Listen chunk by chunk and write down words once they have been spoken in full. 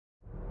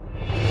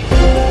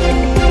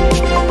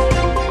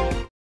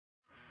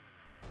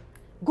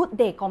Good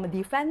day,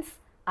 comedy fans.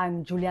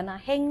 I'm Juliana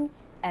Heng,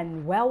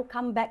 and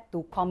welcome back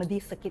to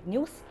Comedy Circuit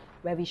News,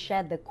 where we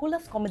share the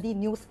coolest comedy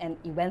news and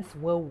events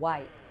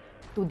worldwide.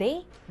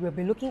 Today, we'll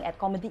be looking at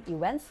comedy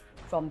events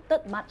from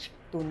 3rd March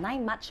to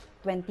 9 March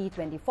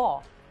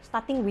 2024,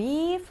 starting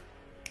with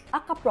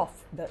Acaprov,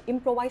 the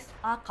improvised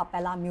a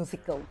cappella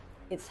musical.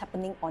 It's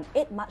happening on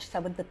 8 March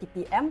 7:30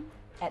 p.m.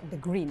 at The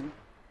Green.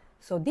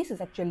 So this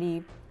is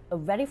actually a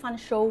very fun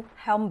show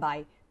helmed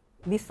by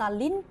Lisa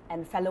Lin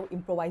and fellow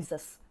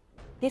improvisers.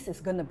 This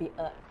is gonna be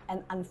an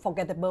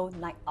unforgettable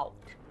night out.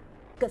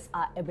 Tickets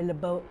are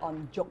available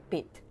on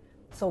JokePit,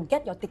 so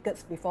get your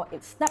tickets before it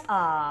snap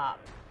up.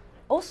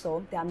 Also,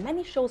 there are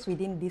many shows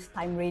within this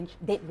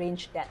date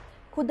range that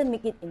couldn't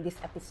make it in this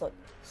episode,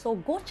 so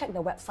go check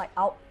the website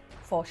out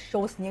for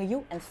shows near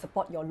you and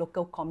support your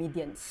local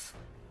comedians.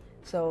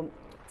 So,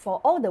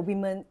 for all the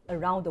women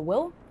around the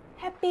world,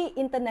 Happy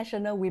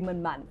International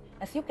Women Month.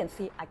 As you can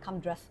see, I come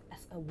dressed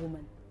as a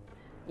woman.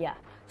 Yeah,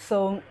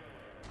 so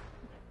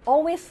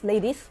always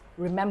ladies,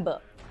 remember,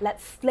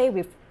 let's slay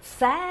with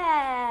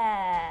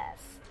sass.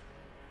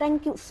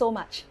 Thank you so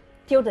much.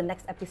 Till the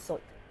next episode.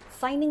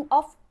 Signing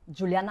off,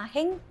 Juliana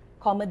Heng,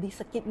 Comedy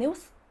Circuit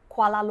News,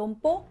 Kuala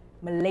Lumpur,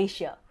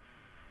 Malaysia.